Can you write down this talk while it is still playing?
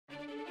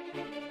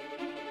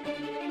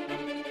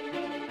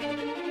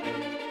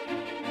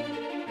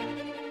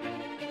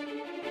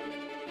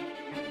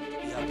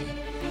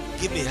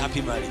give me a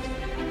happy marriage.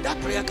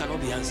 That prayer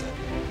cannot be answered.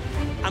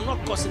 I'm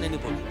not cursing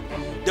anybody.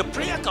 The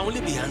prayer can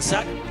only be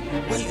answered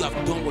when you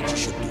have done what you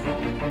should do.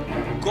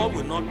 God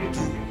will not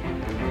do.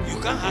 You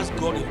can't ask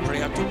God in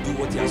prayer to do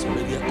what He has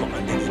already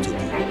commanded you to do.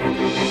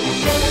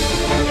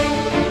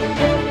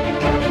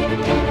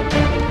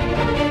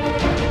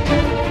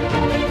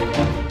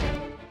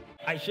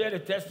 I shared a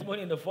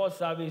testimony in the first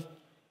service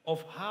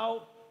of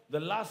how the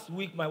last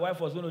week my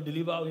wife was going to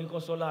deliver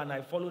inconsolable, and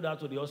I followed her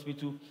to the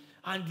hospital.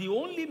 And the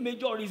only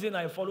major reason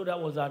I followed her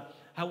was that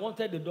I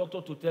wanted the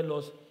doctor to tell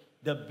us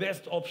the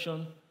best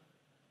option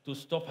to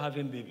stop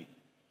having baby.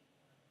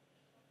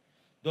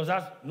 Does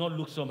that not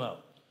look somehow?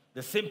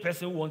 The same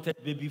person who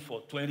wanted baby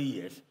for 20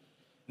 years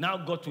now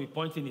got to a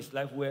point in his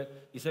life where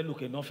he said,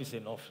 look, enough is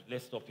enough.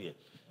 Let's stop here.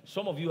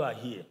 Some of you are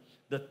here.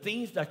 The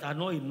things that are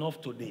not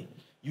enough today,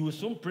 you will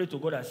soon pray to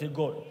God and say,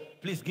 God,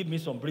 please give me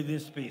some breathing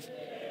space.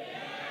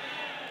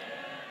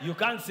 You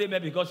can't say me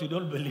because you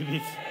don't believe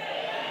it.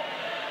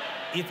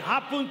 It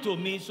happened to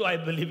me, so I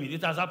believe it.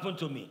 It has happened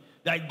to me.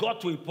 That I got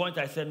to a point,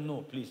 I said,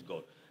 no, please,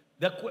 God.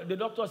 The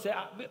doctor said,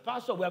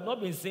 Pastor, we have not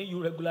been seeing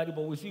you regularly,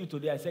 but we see you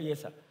today. I said,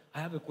 yes, sir. I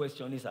have a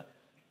question, sir.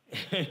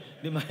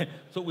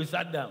 So we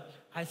sat down.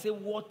 I said,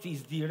 what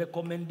is the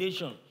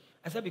recommendation?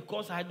 I said,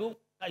 because I don't,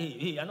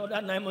 hey,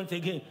 another 9 months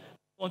again,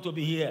 I want to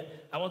be here.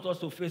 I want us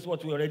to face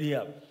what we already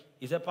have.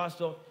 He said,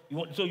 Pastor, you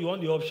want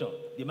the option?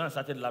 The man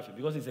started laughing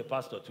because he's a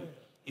pastor too.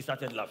 He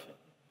started laughing.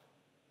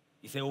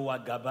 He said, oh,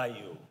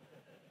 Agabayo.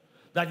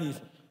 That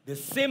is the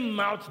same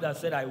mouth that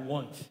said, I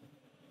want.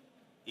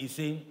 He's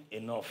saying,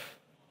 enough.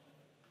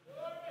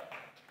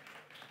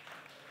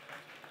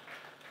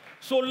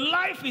 So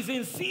life is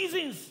in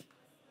seasons.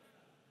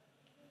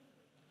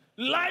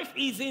 Life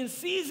is in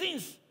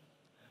seasons.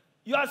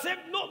 You are saying,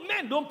 no,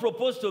 men don't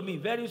propose to me.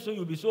 Very soon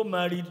you'll be so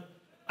married,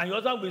 and your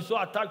husband will be so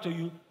attached to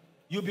you,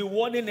 you'll be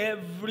warning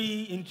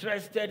every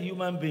interested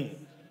human being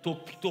to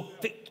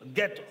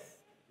get.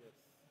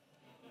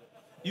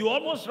 You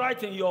almost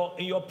write in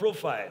your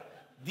profile,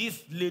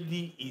 this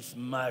lady is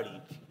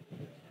married.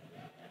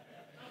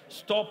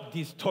 Stop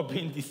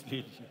disturbing this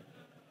lady.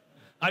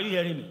 Are you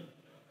hearing me?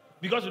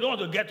 Because you don't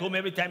want to get home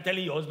every time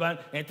telling your husband,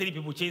 and 3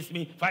 people chase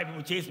me, 5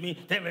 people chase me,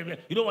 10 people.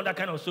 You don't want that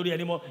kind of story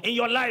anymore. In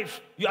your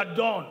life, you are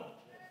done.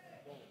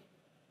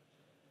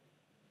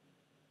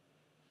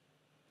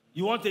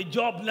 You want a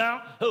job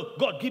now? Oh,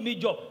 God, give me a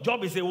job.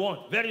 Job is a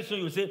want. Very soon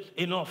you say,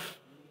 enough.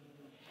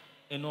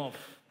 Enough.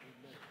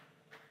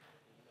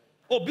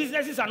 Oh,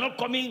 businesses are not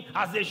coming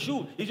as they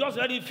should. It's just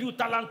very few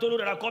talentolo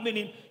that are coming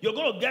in. You're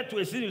going to get to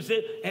a season, you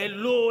say,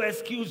 hello,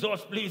 excuse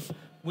us, please.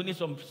 We need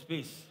some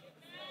space.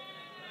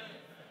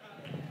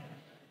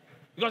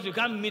 Because you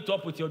can't meet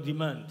up with your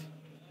demand.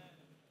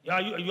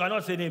 You are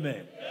not saying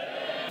amen.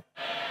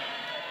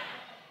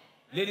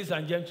 Ladies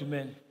and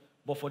gentlemen,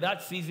 but for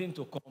that season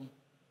to come,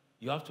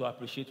 you have to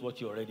appreciate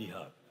what you already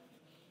have.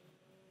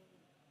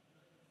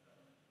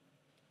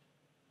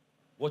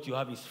 What you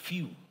have is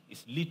few,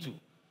 it's little,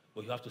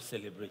 but you have to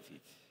celebrate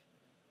it.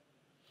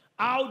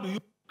 How do you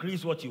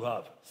increase what you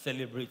have?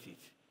 Celebrate it.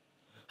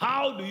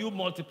 How do you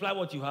multiply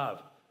what you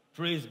have?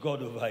 Praise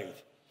God over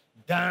it.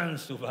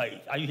 Dance over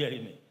it. Are you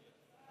hearing me?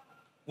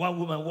 One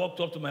woman walked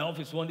up to my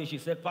office one day. She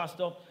said,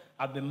 Pastor,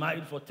 I've been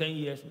married for 10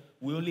 years.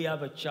 We only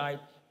have a child.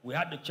 We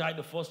had the child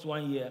the first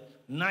 1 year.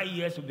 9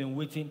 years we've been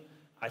waiting.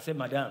 I said,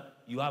 Madam,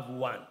 you have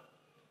 1.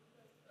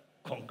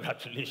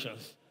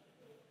 Congratulations.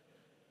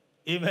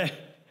 Amen.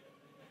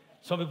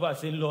 Some people are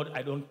saying, Lord,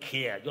 I don't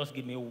care. Just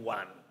give me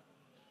 1.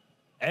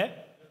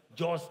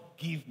 Just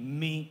give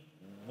me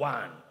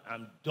 1.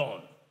 I'm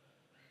done.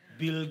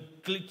 Bill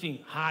Clinton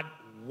had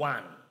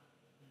 1.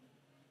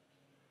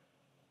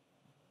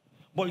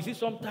 But you see,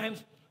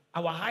 sometimes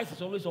our eyes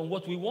is always on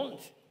what we want.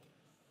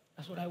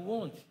 That's what I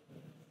want.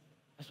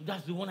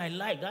 That's the one I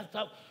like. That's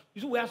how.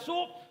 You see, we are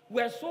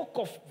so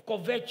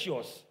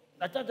covetous.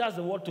 That's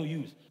the word to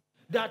use.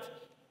 That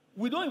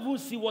we don't even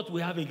see what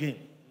we have again.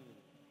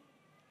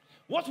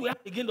 What we have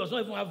again does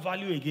not even have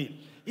value again.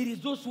 It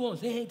is those ones.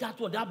 Hey, that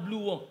one, that blue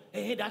one.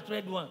 Hey, that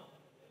red one.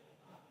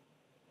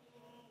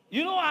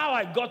 You know how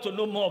I got to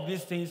know more of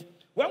these things?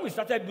 When we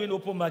started doing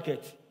open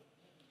market,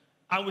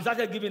 and we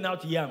started giving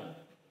out yam.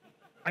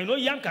 I know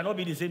yam cannot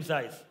be the same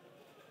size,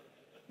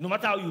 no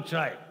matter how you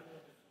try.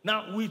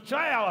 Now, we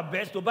try our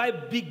best to buy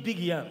big, big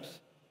yams.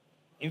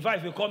 In fact,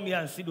 if you come here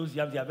and see those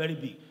yams, they are very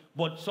big.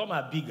 But some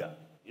are bigger.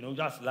 You know,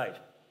 just life.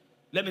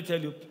 Let me tell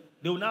you,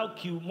 they will now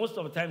queue. Most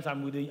of the times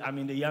I'm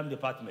in the yam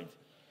department.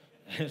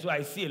 So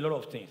I see a lot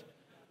of things.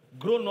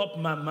 Grown-up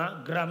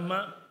mama,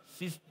 grandma,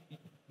 sister,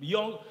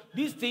 young.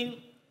 This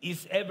thing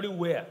is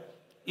everywhere.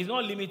 It's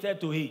not limited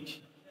to age.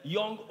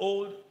 Young,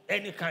 old,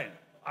 any kind.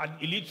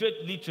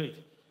 Illiterate,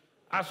 literate.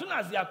 As soon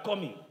as they are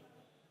coming,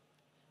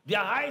 their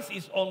eyes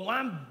is on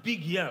one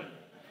big yam.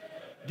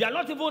 They are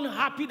not even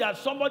happy that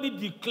somebody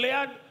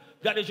declared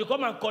that they should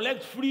come and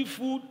collect free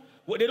food.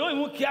 Well, they don't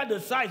even care the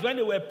size when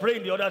they were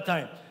praying the other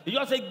time. They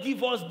just say,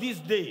 give us this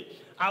day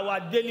our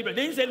daily bread.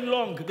 They didn't say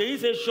long. They didn't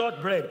say short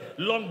bread,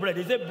 long bread.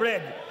 They say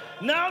bread.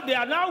 Now they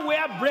are now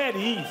where bread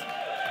is.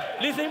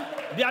 Listen,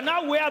 They are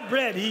now where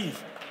bread is.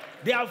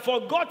 They have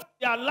forgot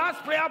their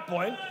last prayer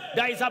point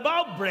that is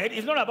about bread.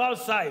 It's not about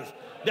size.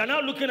 They are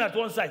now looking at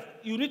one side.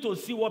 You need to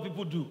see what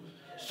people do.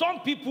 Some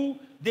people,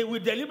 they will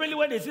deliberately,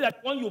 when they see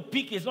that one you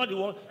pick is not the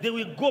one, they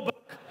will go back.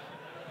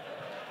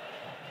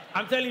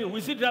 I'm telling you,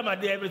 we see drama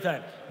there every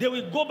time. They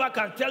will go back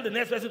and tell the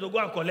next person to go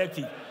and collect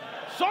it.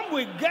 Some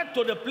will get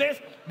to the place,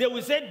 they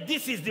will say,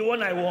 this is the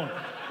one I want.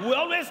 We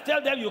always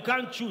tell them you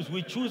can't choose.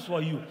 We choose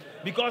for you.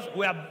 Because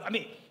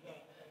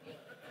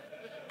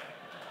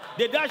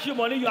they dash you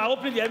money, you are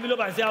opening the envelope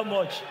and say how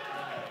much.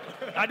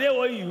 Are they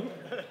owing you?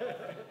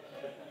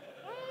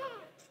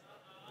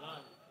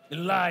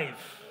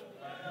 Life.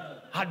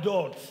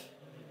 Adults.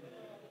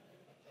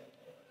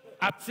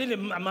 I've seen a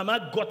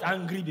mama got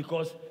angry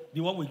because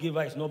the one we gave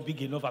her is not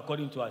big enough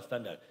according to her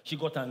standard. She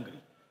got angry.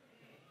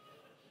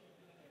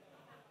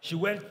 She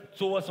went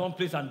towards some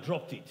place and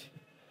dropped it.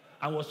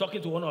 And was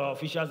talking to one of our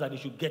officials that they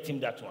should get him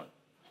that one.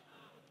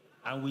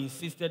 And we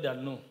insisted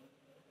that no.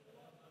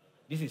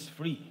 This is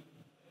free.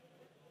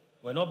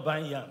 We're not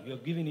buying yam. You're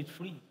giving it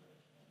free.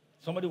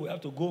 Somebody will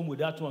have to go home with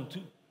that one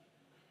too.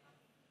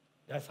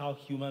 That's how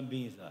human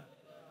beings are.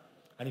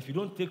 And if you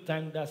don't take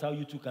time, that's how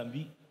you two can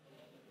be.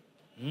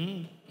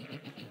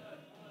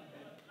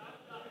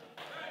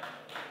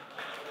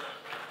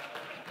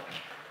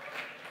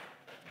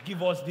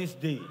 Give us this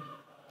day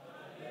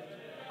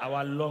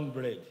our long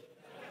bread.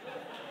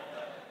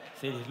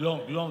 Say it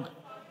long.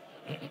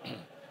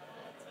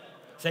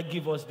 Say,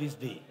 give us this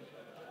day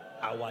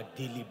our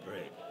daily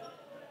bread.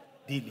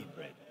 Daily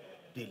bread.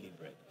 Daily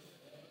bread.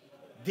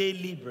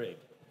 Daily bread.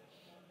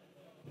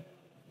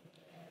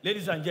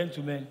 Ladies and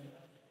gentlemen,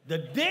 the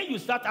day you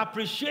start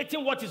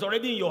appreciating what is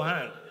already in your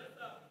hand,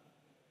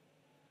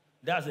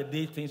 that's the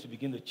day things will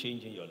begin to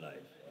change in your life.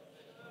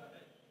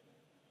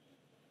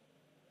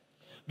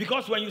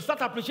 Because when you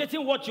start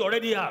appreciating what you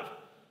already have,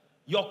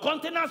 your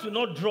countenance will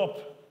not drop.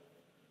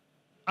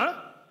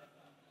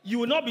 You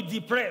will not be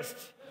depressed.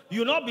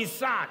 You will not be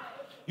sad.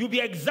 You'll be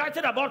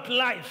excited about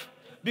life.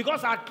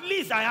 Because at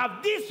least I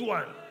have this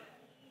one.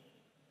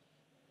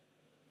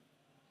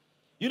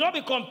 You'll not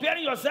be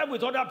comparing yourself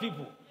with other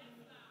people.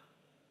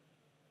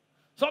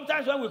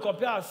 Sometimes when we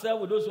compare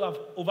ourselves with those who have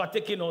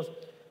overtaken us,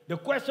 the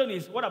question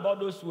is, what about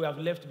those who have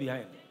left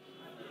behind?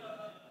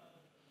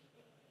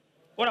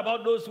 What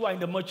about those who are in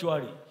the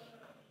mortuary?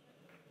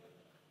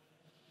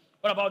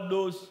 What about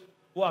those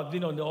who have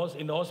been in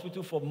the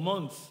hospital for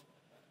months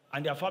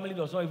and their family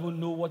does not even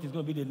know what is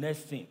going to be the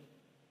next thing?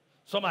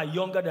 Some are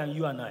younger than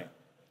you and I.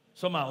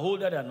 Some are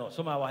older than us.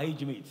 Some are our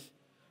age mates.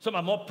 Some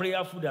are more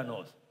prayerful than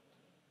us.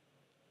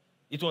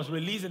 It was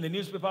released in the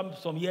newspaper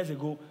some years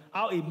ago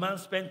how a man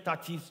spent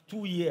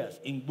 32 years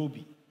in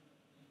Bobi.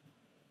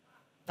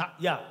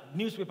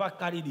 Newspaper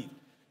carried it.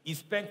 He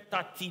spent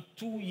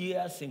 32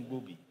 years in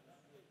Bobi.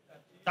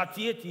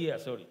 38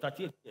 years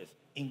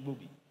in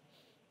Bobi.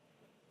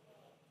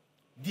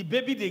 The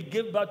baby they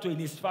gave birth to in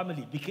his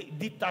family became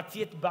the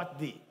 30th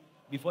birthday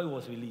before he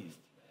was released.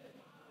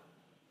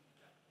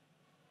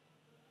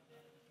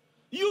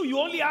 You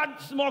only had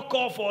small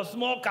cough or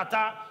small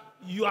catarrh.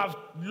 You have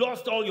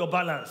lost all your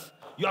balance.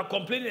 You are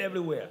complaining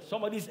everywhere.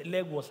 Somebody's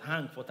leg was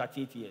hanged for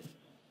 38 years.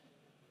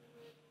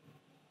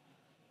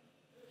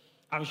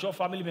 I'm sure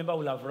family member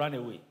will have run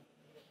away.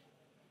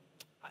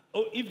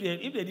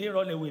 If they didn't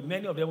run away,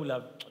 many of them will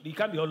have. It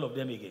can't be all of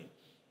them again.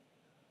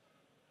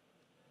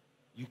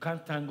 You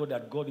can't thank God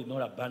that God did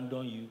not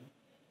abandon you.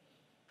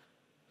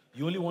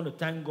 You only want to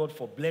thank God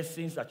for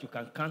blessings that you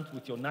can count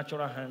with your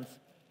natural hands,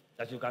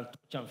 that you can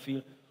touch and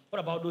feel. What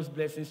about those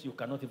blessings you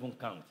cannot even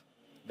count,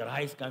 that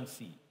eyes can't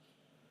see?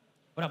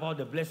 What about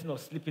the blessing of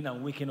sleeping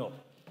and waking up?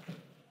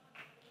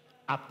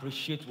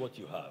 Appreciate what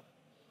you have.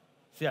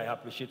 Say, I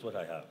appreciate what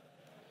I have.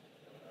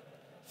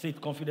 Say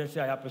it confidently,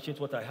 say, I appreciate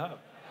what I have.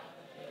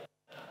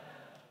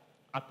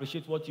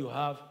 Appreciate what you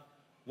have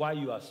while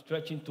you are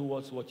stretching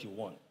towards what you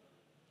want.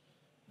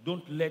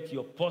 Don't let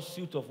your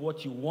pursuit of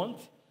what you want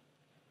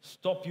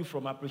stop you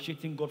from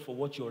appreciating God for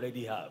what you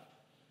already have.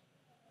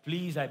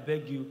 Please, I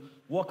beg you,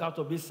 walk out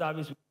of this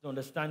service with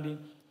understanding.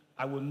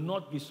 I will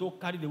not be so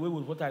carried away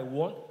with what I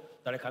want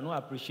that I cannot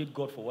appreciate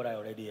God for what I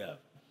already have.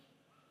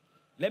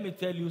 Let me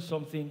tell you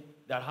something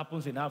that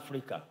happens in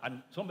Africa.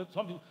 And some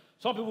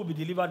people will be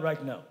delivered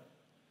right now.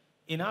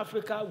 In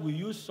Africa, we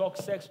use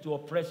success to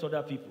oppress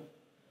other people.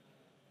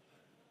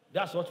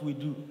 That's what we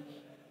do.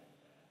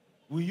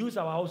 We use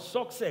our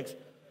success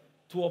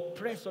to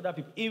oppress other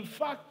people. In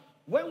fact,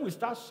 when we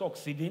start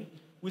succeeding,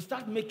 we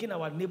start making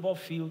our neighbor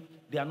feel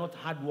they are not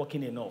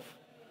hardworking enough.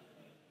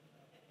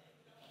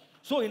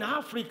 So in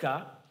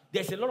Africa,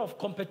 there's a lot of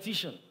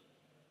competition.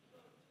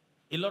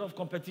 A lot of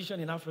competition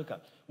in Africa,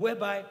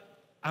 whereby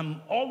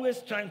I'm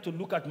always trying to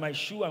look at my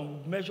shoe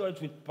and measure it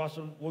with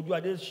Pastor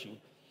Woduade's shoe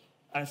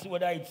and see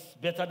whether it's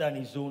better than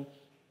his own,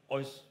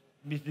 or it's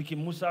Mr.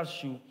 Musa's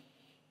shoe,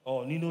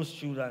 or Nino's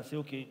shoe, and say,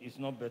 okay, it's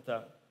not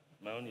better.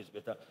 My own is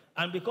better.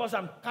 And because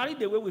I'm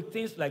carried away with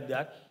things like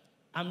that,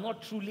 I'm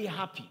not truly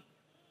happy.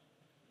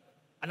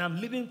 And I'm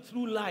living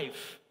through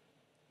life.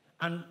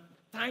 And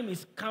time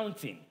is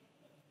counting.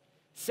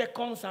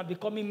 Seconds are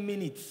becoming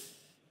minutes.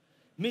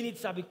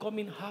 Minutes are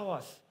becoming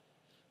hours.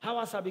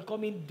 Hours are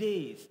becoming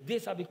days.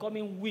 Days are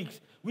becoming weeks.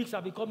 Weeks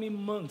are becoming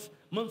months.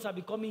 Months are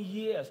becoming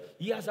years.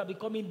 Years are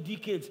becoming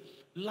decades.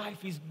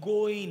 Life is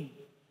going.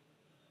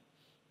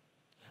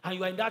 And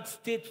you are in that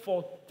state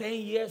for 10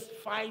 years,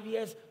 5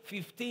 years,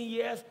 15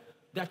 years,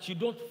 that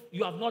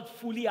you have not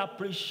fully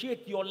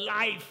appreciated your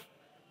life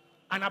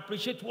and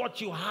appreciate what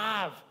you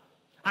have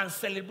and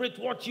celebrate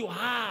what you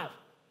have.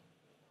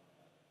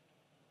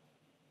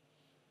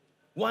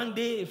 One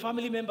day, a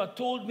family member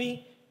told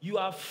me, you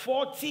are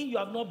 40, you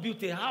have not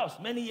built a house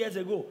many years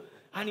ago.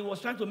 And he was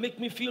trying to make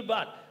me feel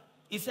bad.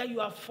 He said, you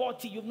are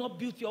 40, you've not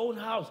built your own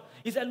house.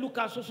 He said, look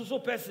at so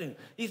person.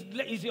 He's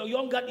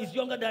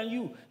younger than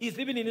you. He's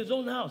living in his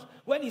own house.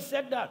 When he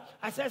said that,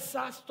 I said,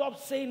 sir, stop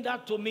saying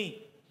that to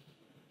me.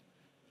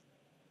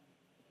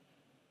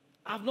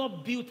 I've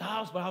not built a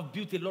house, but I've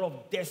built a lot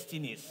of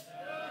destinies.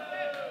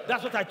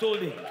 That's what I told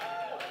him.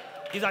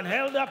 He's an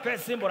elder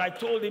person, but I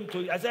told him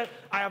I said,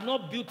 I have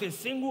not built a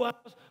single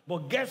house,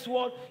 but guess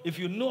what? If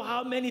you know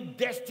how many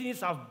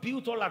destinies I've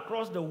built all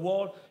across the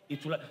world,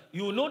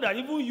 you will know that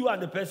even you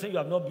and the person, you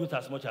have not built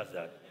as much as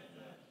that.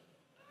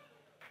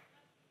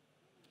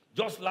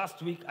 Just last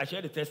week, I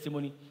shared a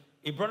testimony.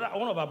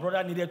 One of our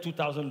brothers needed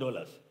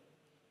 $2,000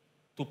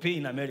 to pay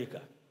in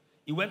America.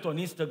 He went on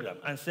Instagram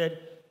and said,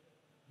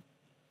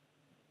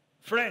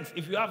 friends,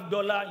 if you have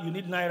dollar, you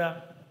need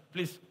naira,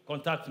 please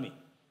contact me.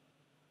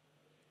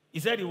 He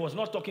said he was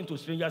not talking to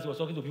strangers, he was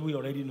talking to people he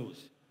already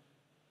knows.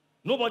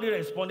 Nobody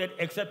responded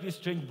except this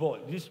strange boy,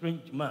 this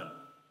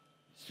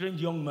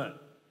strange young man.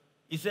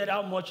 He said,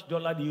 how much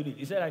dollar do you need?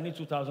 He said, I need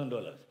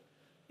 $2,000.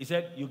 He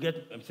said, you get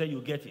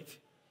it.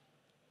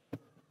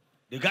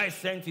 The guy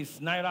sent his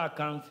Naira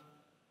account.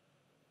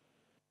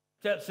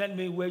 Send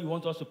me where you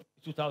want us to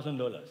pay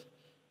 $2,000.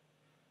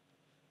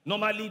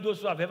 Normally,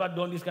 those who have ever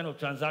done this kind of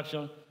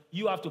transaction,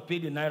 you have to pay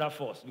the Naira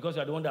first because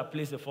you are the one that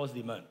placed the first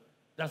demand.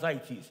 That's how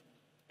it is.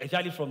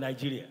 Especially from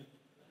Nigeria.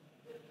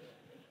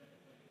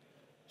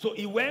 So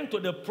he went to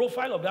the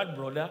profile of that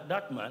brother,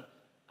 that man,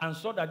 and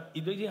saw that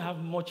he didn't have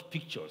much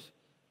pictures.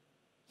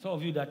 Some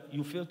of you that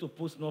you fail to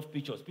post enough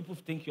pictures, people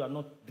think you are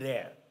not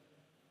there.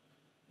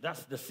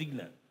 That's the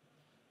signal.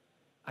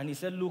 And he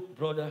said, look,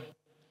 brother,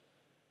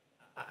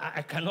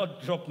 I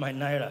cannot drop my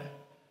Naira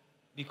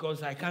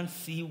because I can't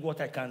see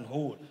what I can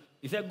hold.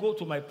 He said, go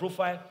to my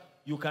profile.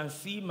 You can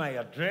see my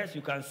address.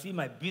 You can see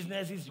my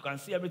businesses. You can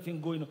see everything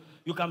going on.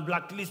 You can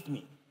blacklist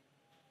me.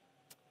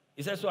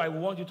 He said, so I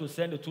want you to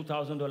send the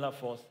 $2,000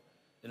 first,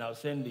 then I'll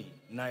send the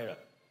Naira.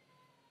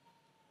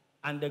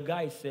 And the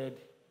guy said,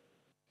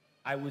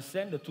 I will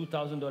send the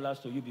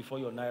 $2,000 to you before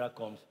your Naira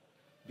comes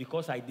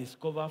because I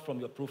discover from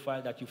your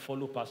profile that you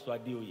follow Pastor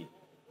Adeoye.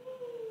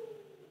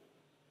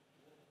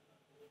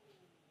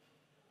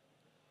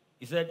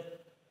 He said,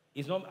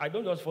 I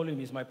don't just follow him,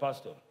 he's my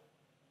pastor.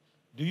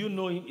 Do you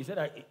know him? He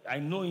said, I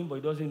know him, but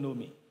he doesn't know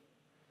me.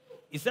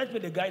 He sent me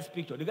the guy's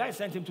picture. The guy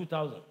sent him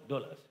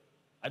 $2,000.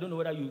 I don't know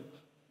whether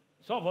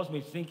some of us may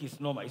think it's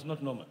normal. It's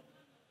not normal.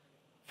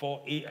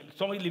 For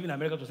somebody living in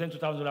America to send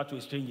 $2,000 to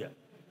a stranger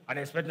and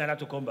expect Naira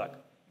to come back.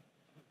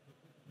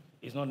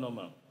 It's not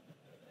normal.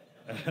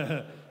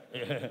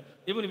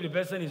 Even if the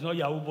person is not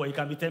Yahoo boy, he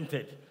can be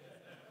tempted.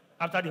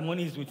 After the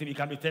money is with him, he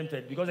can be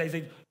tempted. Because I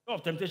said, no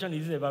of temptation in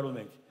this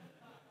environment.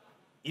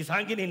 It's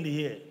hanging in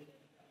the air.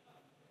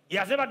 He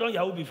has never done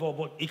Yahoo before,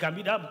 but it can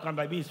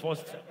be his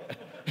first.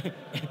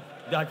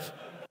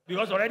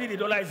 Because already the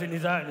dollar is in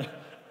his hand.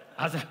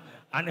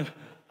 And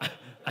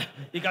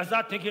he can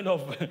start thinking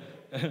of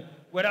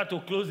whether to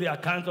close the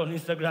account on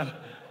Instagram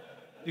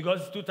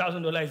because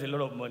 $2,000 is a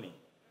lot of money.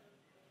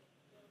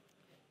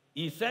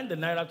 He sent the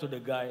Naira to the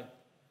guy,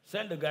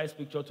 sent the guy's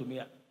picture to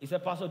me. He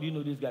said, Pastor, do you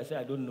know this guy? I said,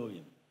 I don't know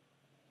him.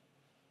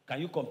 Can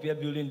you compare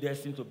building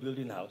destiny to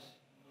building house?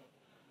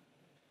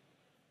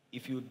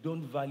 If you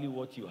don't value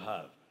what you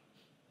have,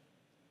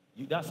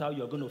 that's how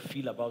you're going to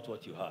feel about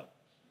what you have.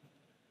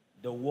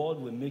 The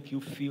world will make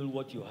you feel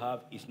what you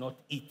have is not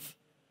it.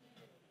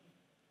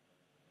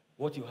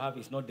 What you have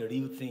is not the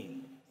real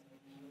thing.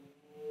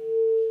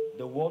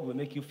 The world will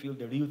make you feel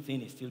the real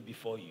thing is still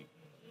before you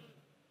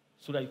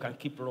so that you can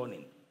keep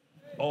running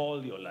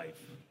all your life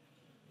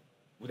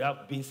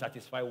without being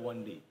satisfied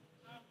one day,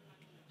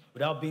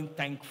 without being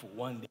thankful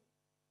one day.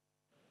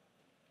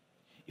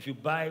 If you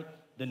buy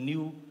the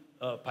new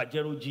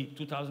Pajero Jeep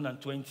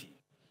 2020,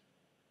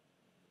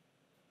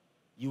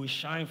 you will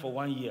shine for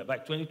 1 year. By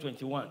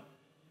 2021,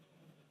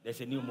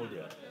 there's a new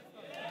model.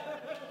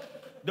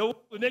 The world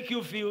will make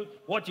you feel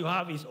what you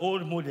have is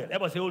old model.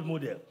 Everybody say old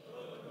model.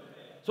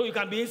 So you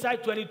can be inside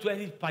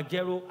 2020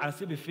 Pajero and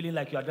still be feeling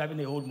like you are driving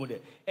a old model.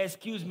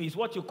 Excuse me, it's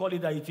what you call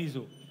it that it is.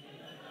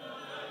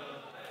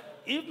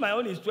 If my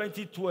own is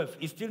 2012,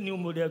 it's still new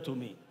model to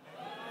me.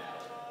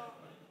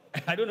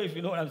 I don't know if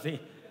you know what I'm saying.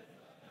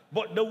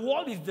 But the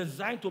world is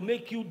designed to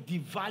make you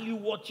devalue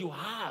what you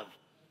have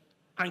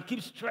and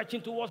keep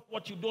stretching towards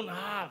what you don't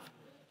have.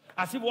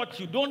 As if what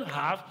you don't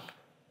have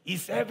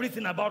is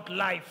everything about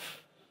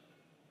life.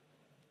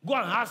 Go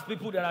and ask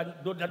people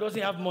that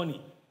doesn't have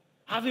money.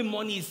 Having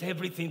money is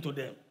everything to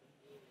them.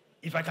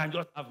 If I can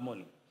just have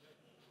money.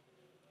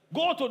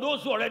 Go to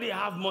those who already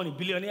have money,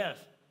 billionaires.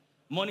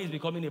 Money is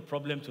becoming a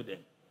problem to them.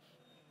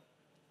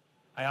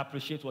 I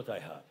appreciate what I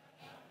have.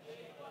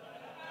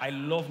 I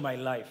love my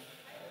life.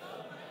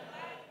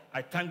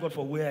 I thank God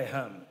for where I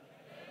am.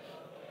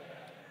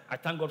 I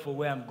thank God for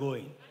where I'm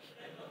going.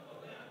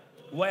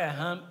 Where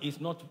I am is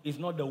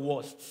not the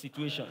worst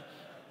situation.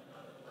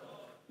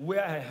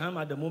 Where I am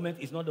at the moment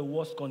is not the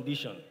worst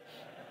condition.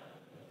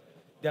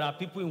 There are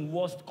people in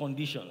worst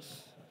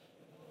conditions.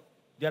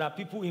 There are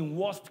people in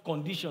worst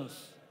conditions.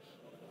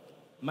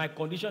 My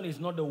condition is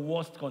not the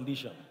worst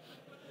condition.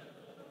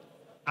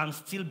 I'm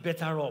still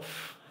better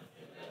off.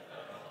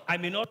 I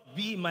may not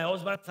be in my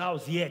husband's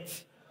house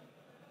yet,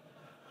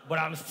 but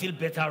I'm still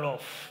better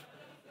off.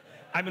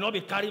 I may not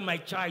be carrying my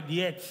child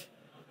yet,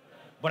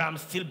 but I'm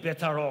still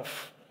better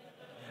off.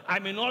 I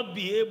may not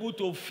be able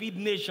to feed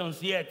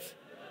nations yet.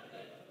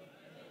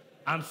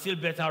 I'm still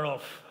better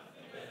off.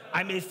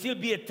 I may still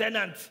be a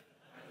tenant,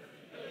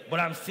 but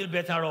I'm still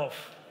better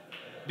off.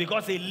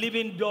 Because a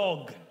living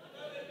dog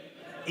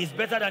is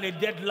better than a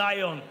dead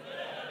lion.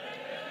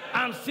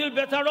 I'm still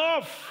better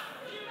off.